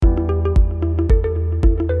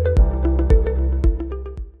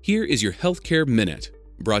Here is your Healthcare Minute,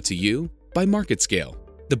 brought to you by MarketScale.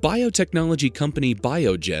 The biotechnology company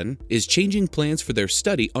Biogen is changing plans for their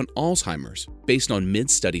study on Alzheimer's based on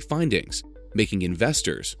mid-study findings, making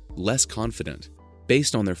investors less confident.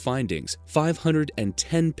 Based on their findings,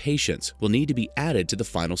 510 patients will need to be added to the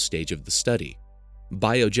final stage of the study.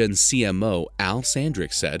 Biogen's CMO Al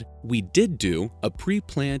Sandrick said, "We did do a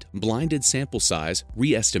pre-planned blinded sample size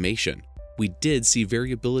re-estimation. We did see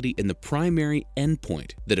variability in the primary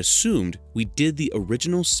endpoint that assumed we did the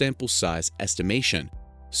original sample size estimation.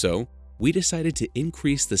 So, we decided to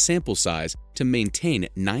increase the sample size to maintain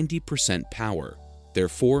 90% power.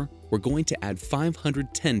 Therefore, we're going to add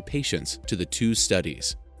 510 patients to the two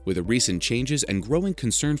studies." With the recent changes and growing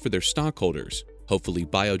concern for their stockholders, hopefully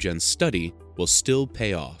Biogen's study will still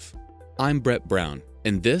pay off. I'm Brett Brown,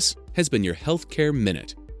 and this has been your Healthcare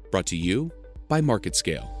Minute, brought to you by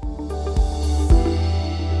MarketScale.